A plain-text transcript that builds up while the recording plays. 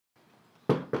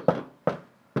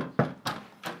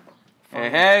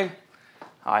Hey,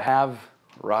 I have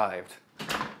arrived.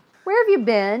 Where have you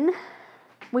been?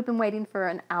 We've been waiting for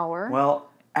an hour.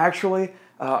 Well, actually,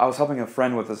 I was helping a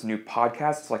friend with this new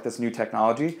podcast. It's like this new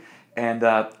technology. And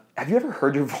have you ever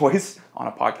heard your voice on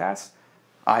a podcast?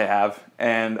 I have.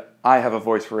 And I have a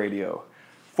voice for radio.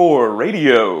 For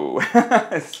radio!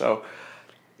 So,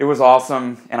 it was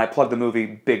awesome. And I plugged the movie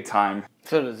big time.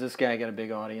 So does this guy get a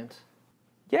big audience?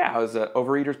 Yeah, it was an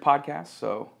Overeaters podcast,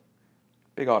 so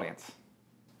big audience.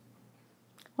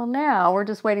 Well, now we're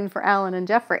just waiting for Alan and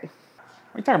Jeffrey. What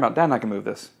are you talking about? Dad and I can move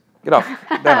this. Get off.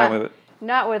 Dad and I can move it.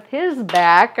 Not with his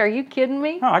back. Are you kidding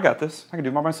me? No, I got this. I can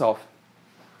do more myself.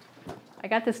 I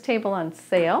got this table on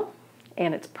sale,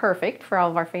 and it's perfect for all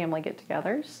of our family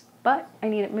get-togethers, but I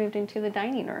need it moved into the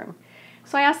dining room.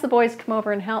 So I asked the boys to come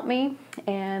over and help me,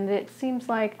 and it seems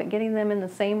like that getting them in the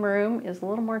same room is a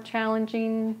little more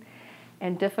challenging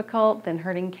and difficult than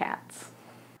herding cats.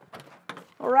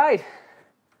 All right.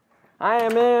 I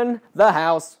am in the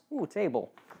house. Ooh,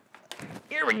 table.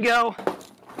 Here we go.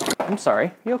 I'm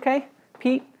sorry. You okay,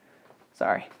 Pete?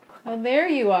 Sorry. Oh, there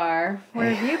you are.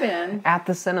 Where have you been? At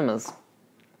the cinemas.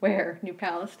 Where? New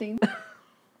Palestine?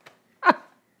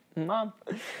 Mom.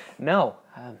 No.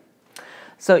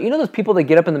 So, you know those people that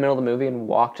get up in the middle of the movie and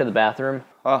walk to the bathroom?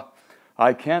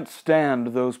 I can't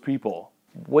stand those people.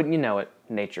 Wouldn't you know it,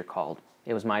 nature called.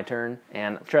 It was my turn,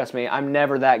 and trust me, I'm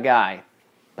never that guy.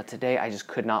 But today, I just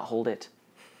could not hold it.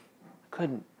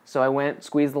 Couldn't. So I went,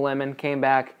 squeezed the lemon, came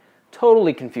back,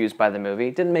 totally confused by the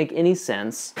movie. Didn't make any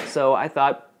sense. So I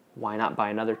thought, why not buy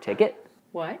another ticket?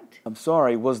 What? I'm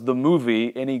sorry, was the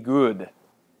movie any good?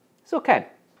 It's okay.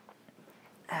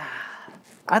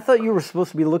 I thought you were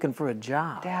supposed to be looking for a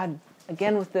job. Dad,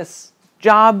 again with this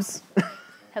jobs.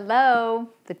 Hello?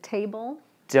 The table?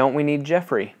 Don't we need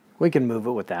Jeffrey? We can move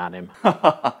it without him.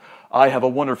 I have a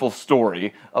wonderful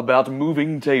story about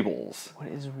moving tables. What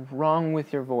is wrong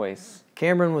with your voice?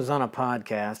 Cameron was on a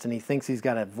podcast, and he thinks he's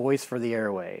got a voice for the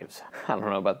airwaves. I don't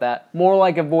know about that. More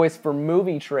like a voice for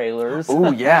movie trailers.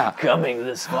 Oh, yeah. Coming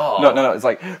this fall. No, it's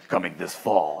like, coming this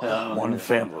fall. One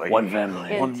family. One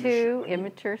family. And two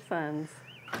immature sons.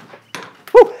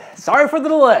 Whew. Sorry for the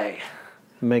delay.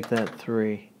 Make that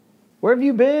 3. Where have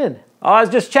you been? Oh, I was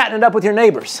just chatting it up with your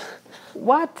neighbors.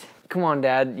 What? Come on,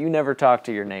 Dad. You never talk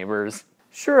to your neighbors.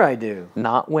 Sure I do.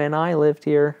 Not when I lived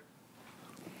here.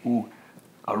 Ooh,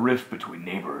 a rift between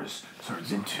neighbors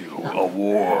turns into a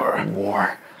war.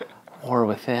 War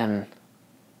within.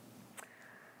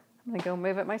 I'm going to go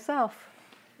move it myself.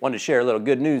 Wanted to share a little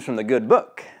good news from the good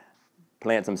book.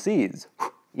 Plant some seeds.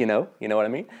 You know what I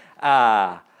mean?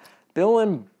 Bill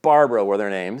and Barbara were their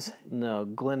names. No,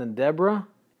 Glenn and Deborah?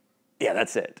 Yeah,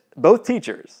 that's it. Both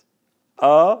teachers.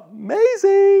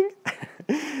 Amazing!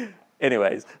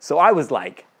 Anyways, so I was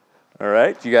like, all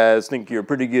right, you guys think you're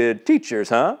pretty good teachers,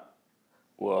 huh?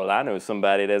 Well, I know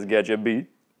somebody that's got you beat.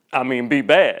 I mean, beat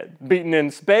bad. Beaten in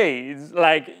spades.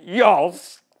 Like, y'all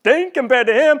stink compared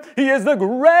to him. He is the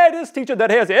greatest teacher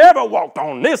that has ever walked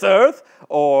on this earth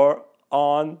or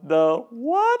on the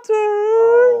water.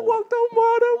 Oh. Walked on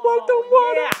water, walked on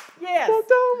water. Yeah, yes.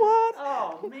 Walked on water.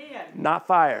 Oh, man. Not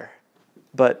fire,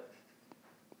 but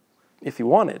if you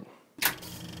wanted.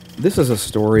 This is a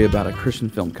story about a Christian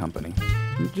film company.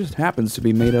 It just happens to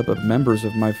be made up of members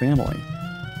of my family.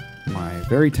 My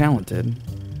very talented,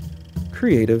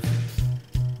 creative,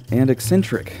 and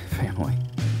eccentric family.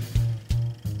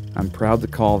 I'm proud to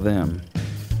call them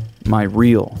my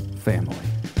real family.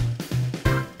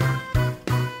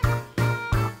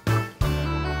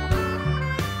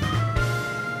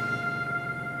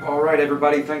 All right,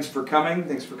 everybody, thanks for coming.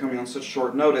 Thanks for coming on such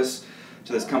short notice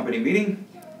to this company meeting.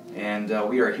 And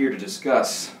we are here to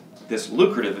discuss this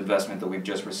lucrative investment that we've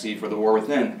just received for the War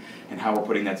Within and how we're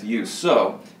putting that to use.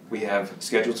 So, we have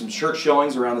scheduled some church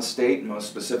showings around the state, most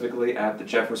specifically at the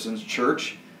Jefferson's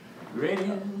Church. Great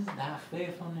is thy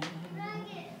faithfulness.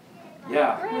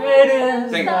 Yeah. Great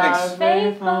is Thanks.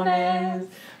 faithfulness.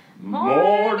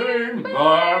 Morning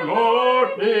by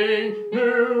morning,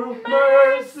 new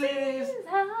mercies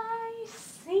I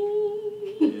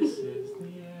see. This is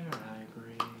the air I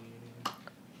breathe.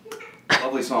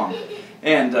 Lovely song.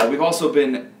 And we've also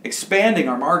been expanding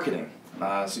our marketing.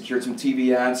 Secured some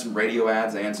TV ads, some radio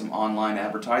ads, and some online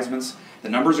advertisements. The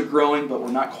numbers are growing, but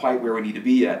we're not quite where we need to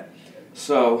be yet.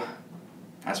 So,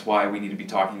 that's why we need to be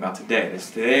talking about today.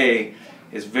 Today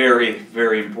is very,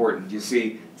 very important. You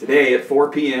see, today at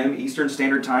 4 p.m. Eastern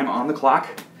Standard Time on the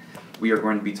clock, we are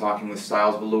going to be talking with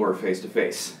Styles Velour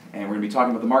face-to-face. And we're going to be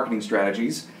talking about the marketing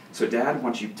strategies. So, Dad, why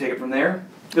don't you take it from there?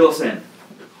 Fill us in.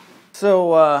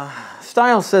 So,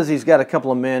 Styles says he's got a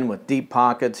couple of men with deep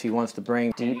pockets he wants to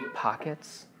bring. Deep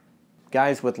pockets?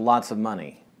 Guys with lots of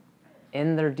money.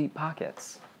 In their deep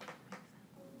pockets.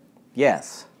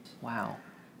 Yes. Wow.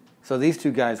 So these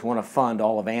two guys want to fund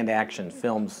all of And Action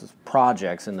Films'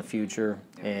 projects in the future,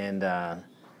 and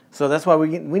so that's why we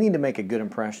need to make a good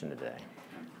impression today.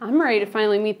 I'm ready to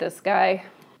finally meet this guy.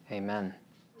 Amen.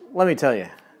 Let me tell you,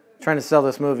 trying to sell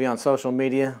this movie on social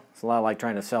media, it's a lot like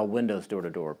trying to sell windows door to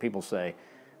door. People say,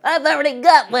 "I've already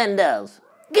got windows.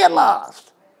 Get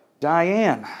lost."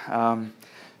 Diane,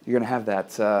 you're going to have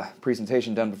that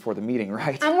presentation done before the meeting,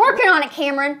 right? I'm working on it,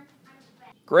 Cameron.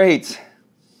 Great.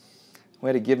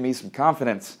 Way to give me some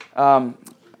confidence. Alan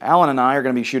and I are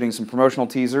going to be shooting some promotional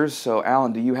teasers, so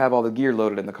Alan, do you have all the gear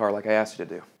loaded in the car like I asked you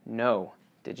to do? No.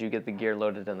 Did you get the gear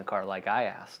loaded in the car like I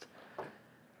asked?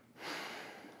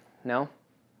 No?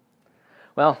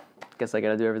 Well, guess I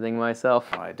gotta do everything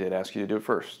myself. I did ask you to do it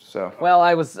first, so... Well,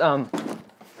 I was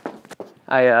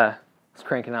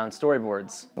cranking on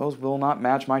storyboards. Those will not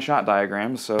match my shot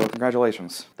diagrams, so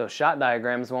congratulations. Those shot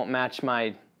diagrams won't match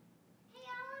my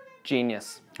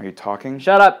genius. Are you talking?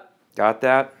 Shut up! Got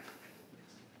that?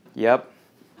 Yep.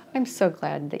 I'm so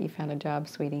glad that you found a job,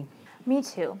 sweetie. Me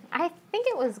too. I think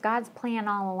it was God's plan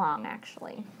all along,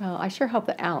 actually. Well, I sure hope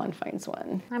that Alan finds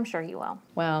one. I'm sure he will.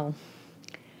 Well,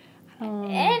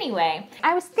 Anyway,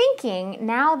 I was thinking,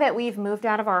 now that we've moved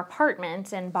out of our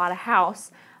apartment and bought a house,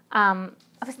 I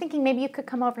was thinking maybe you could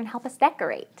come over and help us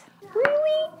decorate.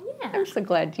 really? Yeah. I'm so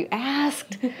glad you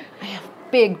asked. I have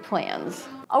big plans.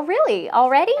 Oh, really?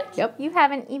 Already? Yep. You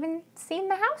haven't even seen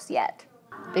the house yet.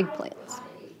 Big plans.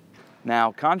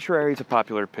 Now, contrary to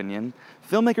popular opinion,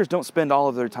 filmmakers don't spend all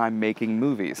of their time making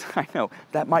movies. I know,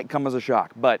 that might come as a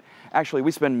shock, but actually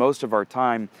we spend most of our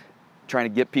time trying to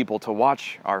get people to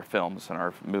watch our films and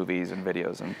our movies and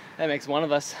videos. And That makes one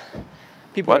of us.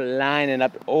 People What? are lining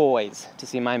up always to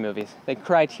see my movies. They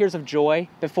cry tears of joy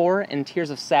before and tears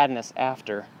of sadness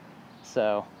after.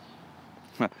 So,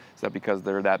 is that because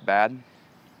they're that bad?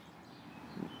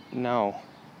 no.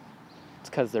 It's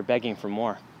because they're begging for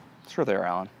more. Sure they are,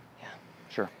 Alan. Yeah.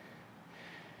 Sure.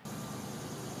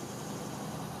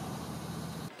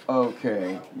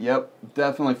 Okay, yep,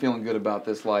 definitely feeling good about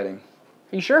this lighting.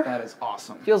 Are you sure? That is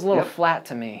awesome. Feels a little Yep. flat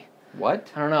to me. What?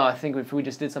 I don't know, I think if we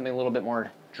just did something a little bit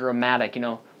more dramatic, you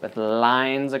know, with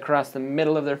lines across the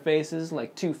middle of their faces,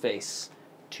 like Two-Face.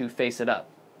 Two-Face it up.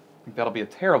 I think that'll be a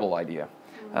terrible idea.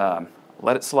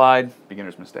 Let it slide,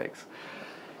 beginner's mistakes.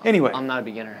 Anyway, I'm not a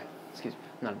beginner. Excuse me,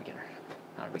 I'm not a beginner.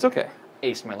 Not a it's beginner. okay.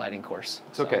 Aced my lighting course.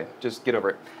 It's okay, just get over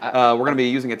it. We're going to be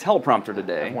using a teleprompter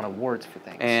today. I've won awards for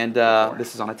things. And before.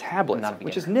 this is on a tablet, I'm not a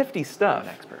which is beginner. nifty stuff. I'm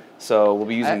an expert. So we'll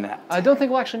be using that. I don't think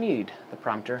we'll actually need the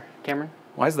prompter, Cameron.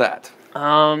 Why is that?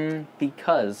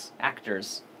 Because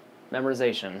actors,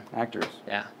 memorization. Actors.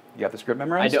 Yeah. You got the script I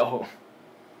memorized? do.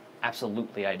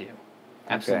 Absolutely, I do.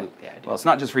 Absolutely, I do. Well, it's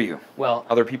not just for you. Well,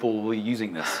 Other people will be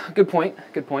using this. good point.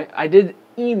 Good point. I did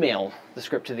email the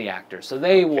script to the actors, so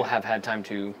they will have had time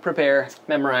to prepare,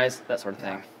 memorize, that sort of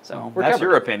thing. So Well, we're that's covered.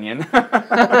 your opinion.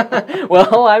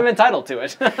 Well, I'm entitled to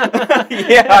it.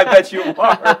 Yeah, I bet you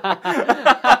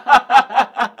are.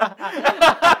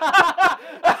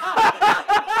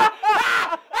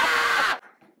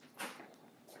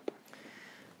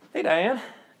 Hey, Diane.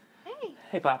 Hey.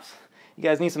 Hey, Pops. You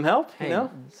guys need some help? Hey. You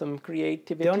know? Some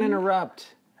creativity? Don't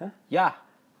interrupt. Huh? Yeah.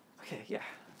 Okay, yeah.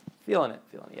 Feeling it.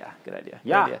 Yeah, good idea. Good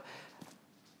Yeah. idea.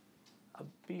 A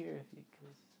beer if you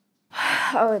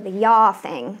could. Oh, the yaw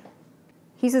thing.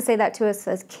 He used to say that to us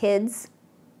as kids.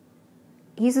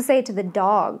 He used to say it to the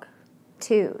dog,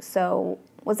 too. So,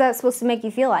 what's that supposed to make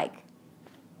you feel like?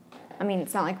 I mean,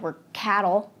 it's not like we're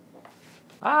cattle.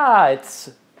 Ah,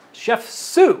 it's Chef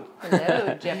Sue.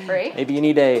 Hello, Jeffrey. Maybe you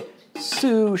need a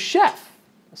sous chef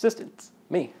assistant.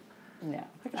 Me. No,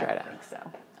 I can try it out. think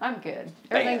so. I'm good.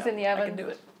 Everything's in the oven. I can do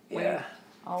it. Yeah.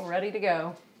 All ready to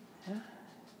go.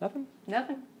 Nothing?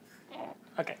 Nothing.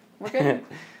 Okay. We're good.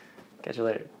 Catch you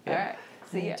later. All right.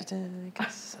 See ya.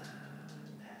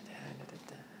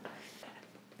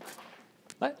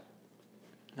 What?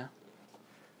 No?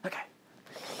 Okay.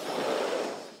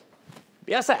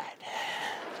 Be outside.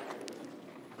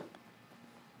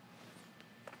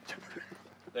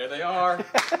 There they are.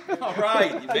 All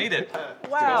right, you made it.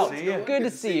 Wow. Good to see you. Good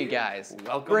to see you guys.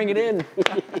 Welcome. Bring it in.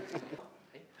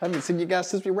 Haven't seen you guys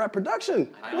since we were at production.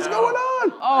 What's going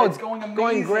on? Oh, It's going amazing.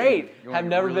 Going great. Going Have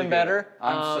never really been good. better.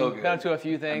 I'm so good. Been up to a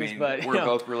few things, I mean, but we're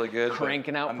both really good. but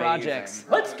cranking out amazing. projects.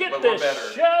 Let's get But we're this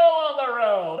better. show on the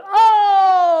road.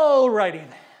 All righty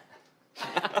then.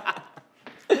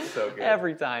 So good.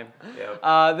 Every time.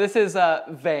 Yep. This is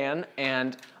Van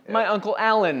and my uncle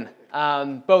Alan,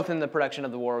 both in the production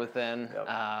of The War Within.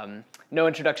 Yep. No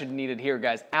introduction needed here,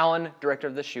 guys. Alan, director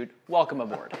of the shoot. Welcome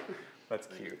aboard. That's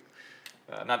cute.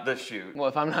 Not this shoot. Well,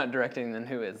 if I'm not directing, then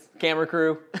who is? Camera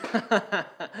crew?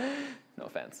 No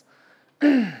offense.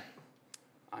 I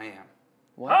am.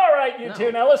 What? All right, you No.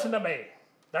 two, now listen to me.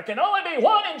 There can only be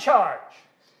one in charge.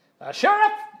 A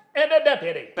sheriff and a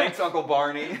deputy. Thanks, Uncle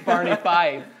Barney. Barney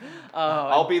 5.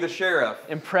 I'll be the sheriff.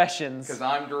 Impressions. Because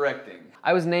I'm directing.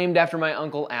 I was named after my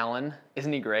Uncle Alan.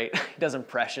 Isn't he great? He does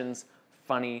impressions.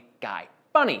 Funny guy.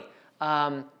 Funny.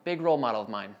 Big role model of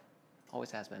mine.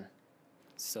 Always has been.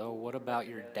 So what about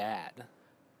your dad?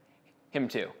 Him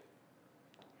too.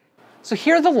 So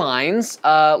here are the lines.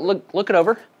 Look it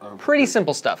over. Pretty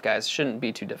simple stuff, guys. Shouldn't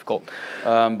be too difficult.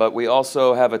 But we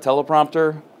also have a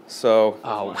teleprompter, so...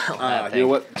 Oh, well, You know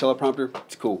what? Teleprompter,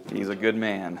 it's cool. He's a good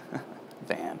man.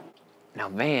 Van. Now,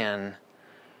 Van,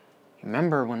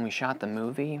 remember when we shot the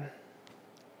movie?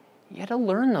 You had to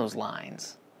learn those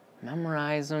lines.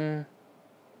 Memorize them,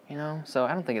 you know? So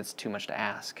I don't think it's too much to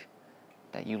ask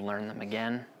that you learn them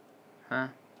again, huh?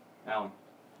 Alan.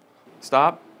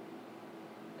 Stop.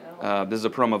 This is a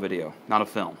promo video, not a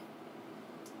film.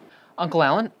 Uncle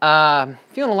Alan,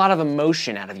 feeling a lot of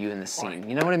emotion out of you in this scene.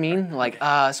 You know what I mean? Like,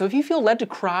 so if you feel led to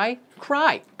cry,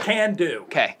 cry. Can do.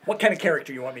 Okay. What kind of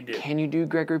character you want me to do? Can you do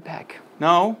Gregory Peck?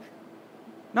 No.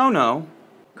 No.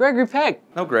 Gregory Peck.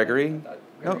 No, Gregory.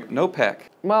 No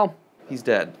Peck. Well, he's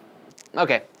dead.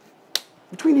 Okay.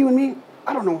 Between you and me,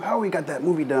 I don't know how we got that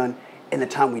movie done in the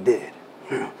time we did.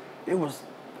 It was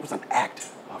an act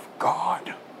of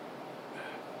God.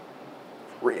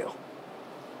 Real.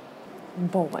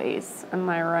 Boys, am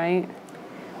I right?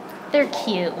 They're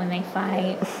cute when they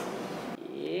fight.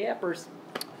 Yepers.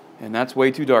 And that's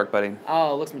way too dark, buddy.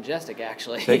 Oh, it looks majestic,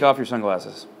 actually. Take off your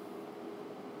sunglasses.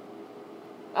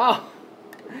 Oh,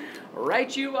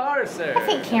 right you are, sir. I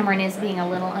think Cameron is being a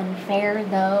little unfair,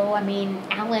 though. I mean,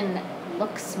 Alan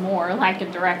looks more like a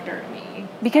director to me.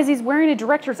 Because he's wearing a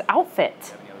director's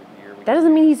outfit. That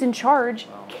doesn't mean he's in charge.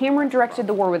 Cameron directed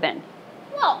The War Within.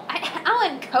 Well,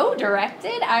 Alan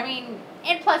co-directed. I mean,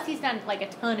 and plus he's done like a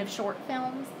ton of short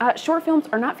films. Short films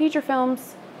are not feature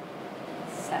films.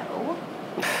 So?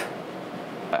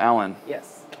 Alan.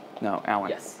 Yes. No, Alan.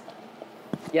 Yes.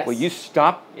 Yes. Will you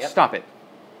stop? Yep. Stop it.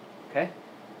 Okay.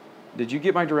 Did you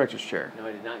get my director's chair? No,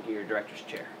 I did not get your director's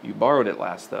chair. You borrowed it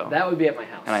last, though. That would be at my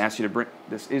house. And I asked you to bring...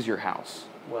 This is your house.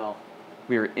 Well...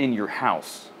 We are in your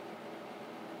house.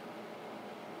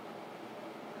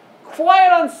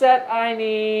 Quiet on set, I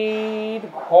need.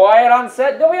 Quiet on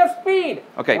set. Do we have speed?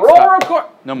 Okay, roll stop. record.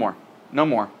 No more. No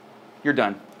more. You're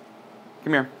done.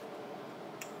 Come here.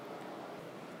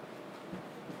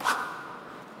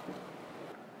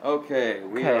 Okay,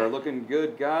 we are looking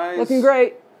good, guys. Looking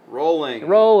great. Rolling.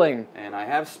 Rolling. And I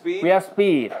have speed. We have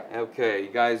speed. Okay, you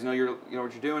guys know what you're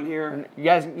doing here. You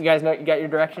guys know you got your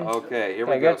directions. Okay, here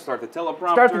we go. Good. Start the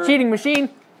teleprompter. Start the cheating machine.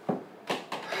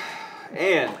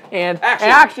 And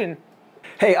action.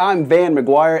 Hey, I'm Van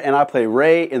McGuire, and I play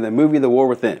Ray in the movie The War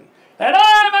Within. And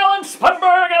I'm Alan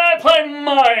Spunberg, and I play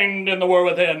Mind in The War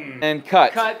Within. And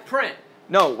cut. Cut. Print.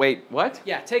 No, wait. What?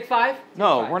 Yeah. Take 5.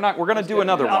 No, we're not. We're gonna do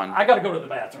another one. I gotta go to the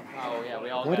bathroom. Oh yeah, we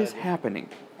all. What is happening?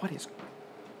 What is?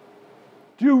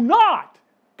 Do not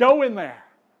go in there.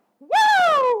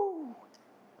 Woo!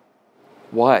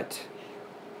 What?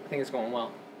 I think it's going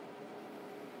well.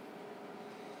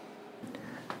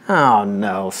 Oh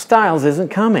no, Styles isn't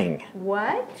coming.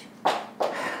 What?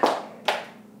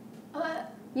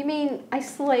 You mean I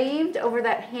slaved over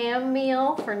that ham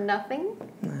meal for nothing?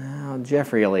 Well,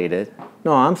 Jeffrey will eat it.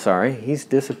 No, I'm sorry, he's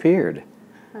disappeared.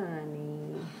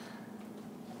 Honey.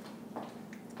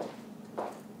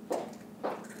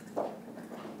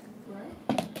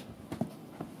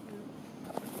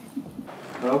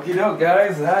 Okie doke,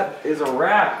 guys. That is a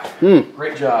wrap.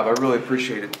 Great job. I really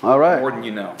appreciate it. All right. More than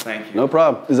you know. Thank you. No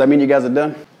problem. Does that mean you guys are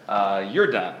done? You're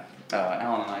done.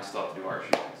 Alan and I still have to do our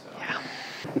shooting. So.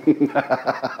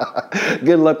 Yeah.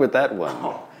 Good luck with that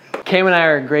one. Cam and I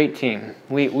are a great team.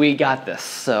 We got this,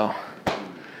 so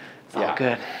it's all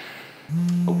good.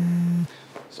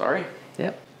 Sorry?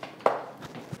 Yep.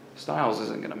 Styles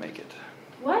isn't gonna make it.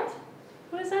 What?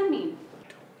 What does that mean?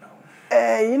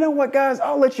 Hey, you know what, guys?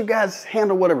 I'll let you guys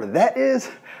handle whatever that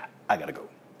is. I gotta go.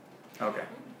 Okay.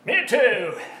 Me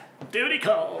too. Duty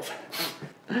calls.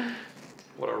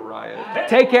 What a riot.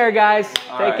 Take care, guys.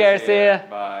 All Take right, care. See ya.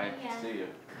 Bye. See ya.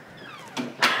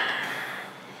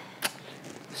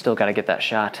 Still got to get that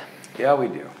shot. Yeah, we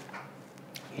do.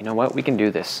 You know what? We can do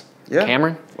this. Yeah.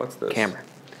 Cameron? What's this? Cameron.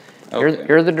 Okay.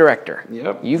 You're the director.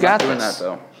 Yep. You Not got doing this. that,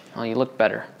 though. Oh, you look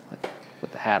better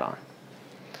with the hat on.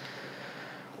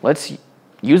 Let's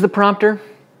use the prompter,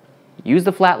 use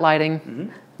the flat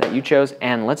lighting that you chose,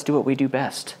 and let's do what we do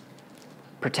best.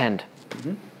 Pretend.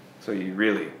 So you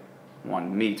really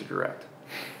want me to direct?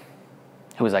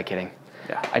 Who was I kidding?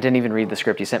 Yeah. I didn't even read the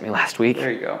script you sent me last week.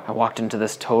 There you go. I walked into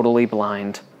this totally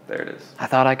blind. There it is. I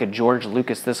thought I could George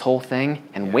Lucas this whole thing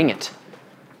and wing it.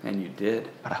 And you did.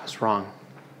 But I was wrong.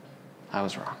 I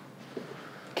was wrong.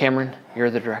 Cameron,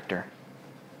 you're the director.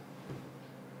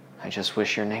 I just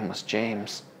wish your name was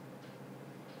James.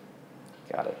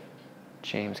 Got it.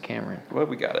 James Cameron. Well,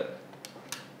 we got it.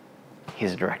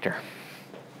 He's a director.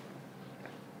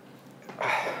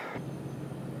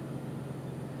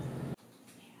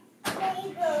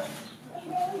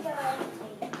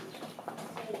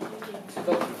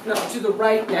 No, to the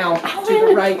right now. To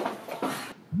the right.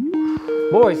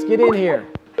 Boys, get in here.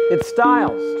 It's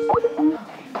Styles.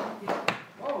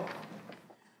 Oh,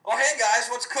 hey guys,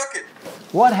 what's cooking?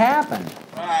 What happened?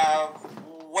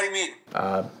 What do you mean?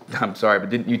 I'm sorry, but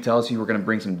didn't you tell us you were going to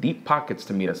bring some deep pockets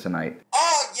to meet us tonight?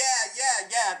 Oh,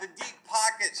 yeah, the deep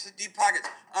pockets,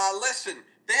 listen,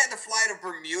 they had to fly to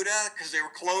Bermuda because they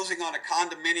were closing on a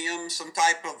condominium, some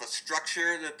type of a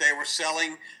structure that they were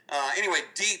selling. Anyway,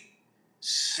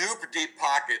 super deep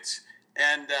pockets.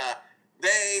 And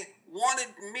they wanted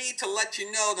me to let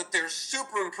you know that they're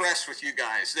super impressed with you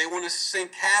guys. They want to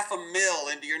sink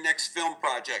 $500,000 into your next film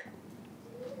project.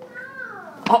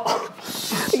 Oh,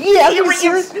 yeah, are you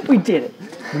serious? We did it.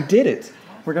 We did it.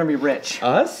 We're gonna be rich.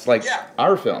 Us? Like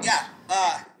our films?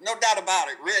 Yeah, no doubt about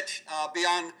it. Rich,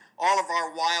 beyond all of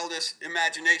our wildest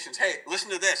imaginations. Hey, listen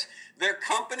to this. Their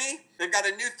company, they've got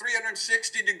a new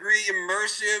 360-degree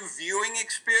immersive viewing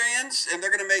experience, and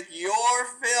they're going to make your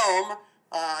film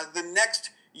the next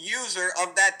user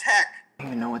of that tech. I don't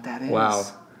even know what that is. Wow.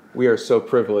 We are so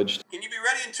privileged. Can you be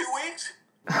ready in 2 weeks?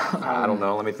 I don't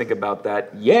know. Let me think about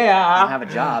that. Yeah. I don't have a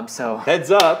job, so.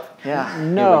 Heads up. Yeah.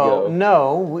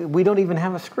 No, we don't even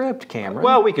have a script, Cameron.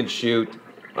 Well, we can shoot.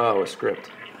 Oh, a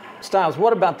script. Styles,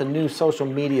 what about the new social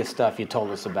media stuff you told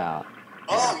us about?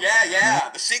 Oh, yeah.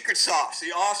 The secret sauce.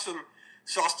 The awesome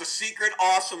sauce. The secret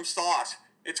awesome sauce.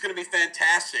 It's going to be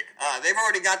fantastic. They've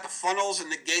already got the funnels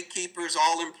and the gatekeepers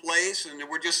all in place, and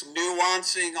we're just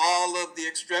nuancing all of the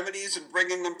extremities and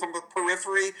bringing them from the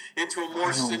periphery into a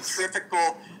more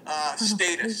centrifugal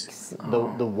status.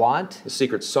 The what? The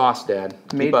secret sauce, Dad.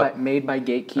 Made by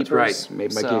gatekeepers. That's right.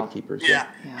 Made by gatekeepers. Yeah.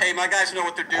 Hey, my guys know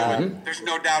what they're doing. There's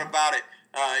no doubt about it.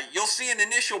 You'll see an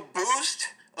initial boost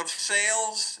of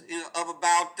sales of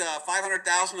about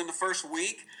 500,000 in the first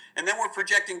week. And then we're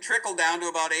projecting trickle down to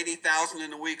about 80,000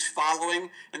 in the weeks following,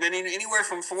 and then anywhere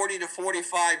from 40 to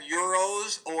 45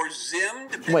 euros or Zim.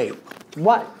 Wait,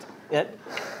 what?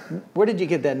 Where did you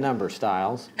get that number,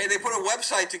 Styles? Hey, they put a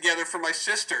website together for my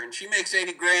sister, and she makes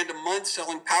 80 grand a month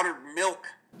selling powdered milk.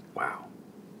 Wow.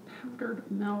 Powdered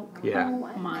milk? Yeah.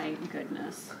 Oh my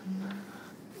goodness.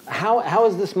 How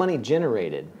is this money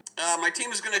generated? My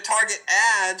team is going to target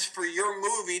ads for your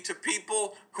movie to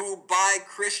people who buy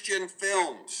Christian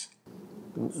films.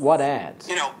 What ads?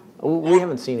 You know, we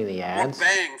haven't seen any ads. More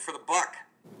bang for the buck.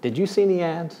 Did you see any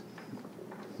ads?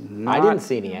 I didn't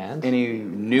see any ads. Any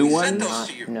new ones? Sent those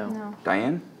to you. No.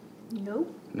 Diane?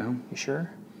 Nope. No. You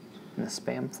sure? In the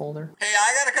spam folder? Hey,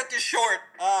 I got to cut this short.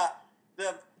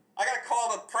 I got to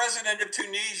call the president of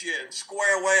Tunisia and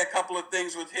square away a couple of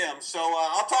things with him. So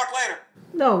I'll talk later.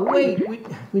 No, wait,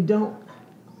 we don't.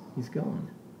 He's gone.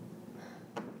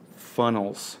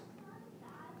 Funnels.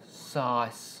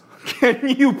 Sauce. Can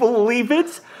you believe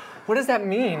it? What does that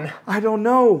mean? I don't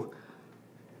know.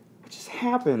 It just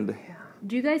happened.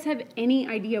 Do you guys have any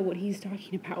idea what he's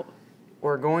talking about?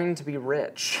 We're going to be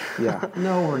rich. Yeah.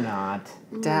 No, we're not.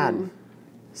 Dad,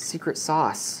 secret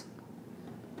sauce.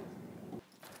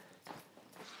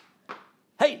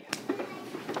 Hey!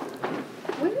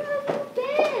 Where have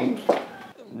you been?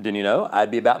 Didn't you know I'd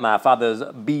be about my father's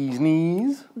bee's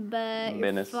knees? But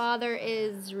your father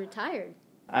is retired.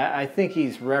 I think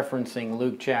he's referencing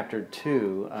Luke chapter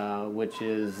 2, which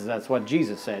is, that's what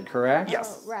Jesus said, correct?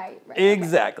 Yes. Oh, right.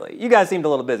 Exactly. You guys seemed a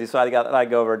little busy, so I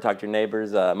go over and talk to your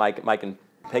neighbors, Mike and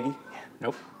Peggy.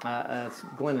 Nope. That's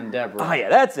Glenn and Deborah. Oh, yeah,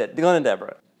 that's it, Glenn and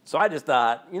Deborah. So I just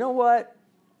thought, you know what?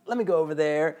 Let me go over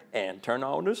there and turn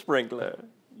on the sprinkler.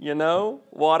 You know,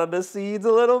 water the seeds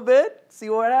a little bit, see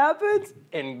what happens,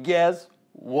 and guess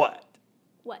what?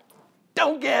 What?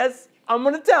 Don't guess. I'm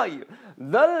going to tell you.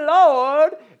 The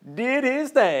Lord did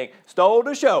his thing, stole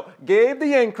the show, gave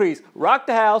the increase, rocked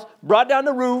the house, brought down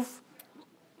the roof.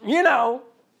 You know.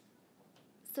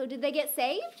 So did they get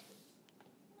saved?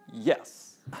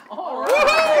 Yes. All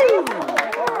right.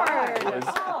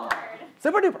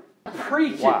 Super duper.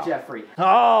 Preach it, Jeffrey.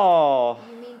 Oh.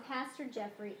 You mean Pastor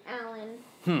Jeffrey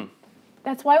Allen?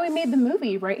 That's why we made the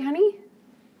movie, right, honey?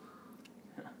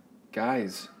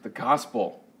 Guys, the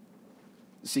gospel.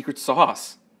 secret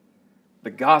sauce.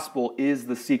 The gospel is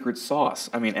the secret sauce.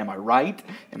 I mean, am I right?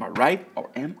 Am I right or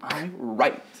am I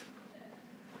right?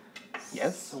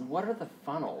 Yes? So what are the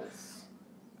funnels?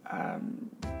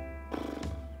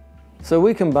 So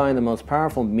we combine the most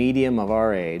powerful medium of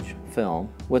our age,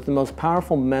 film, with the most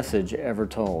powerful message ever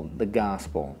told, the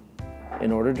gospel,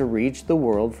 in order to reach the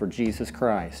world for Jesus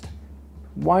Christ.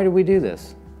 Why do we do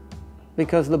this?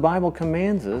 Because the Bible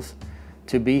commands us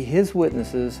to be His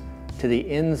witnesses to the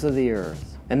ends of the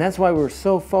earth. And that's why we're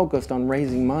so focused on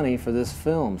raising money for this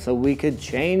film, so we could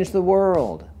change the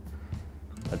world.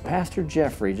 But Pastor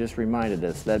Jeffrey just reminded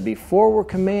us that before we're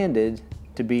commanded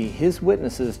to be His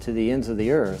witnesses to the ends of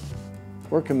the earth,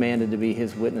 we're commanded to be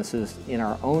His witnesses in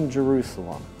our own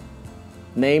Jerusalem.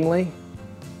 Namely,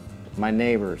 my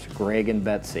neighbors, Greg and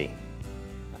Betsy.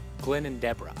 Glenn and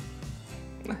Deborah.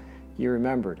 You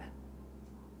remembered.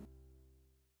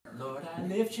 Lord, I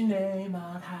lift your name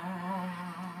on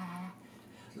high.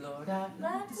 Lord, I'd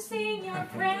love to sing your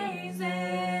praises.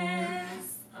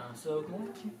 I'm so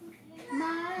glad you came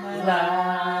my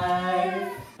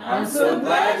life. I'm so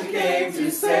glad you came to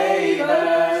save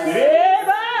us. Save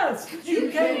us! You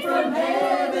came from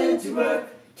heaven to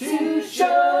earth to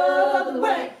show the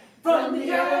way. From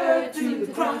the earth to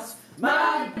the cross,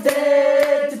 my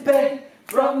debt to pay.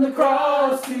 From the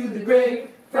cross to the grave,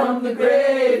 from the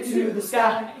grave to the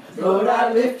sky. Lord,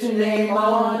 I lift your name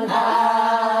on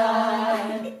high.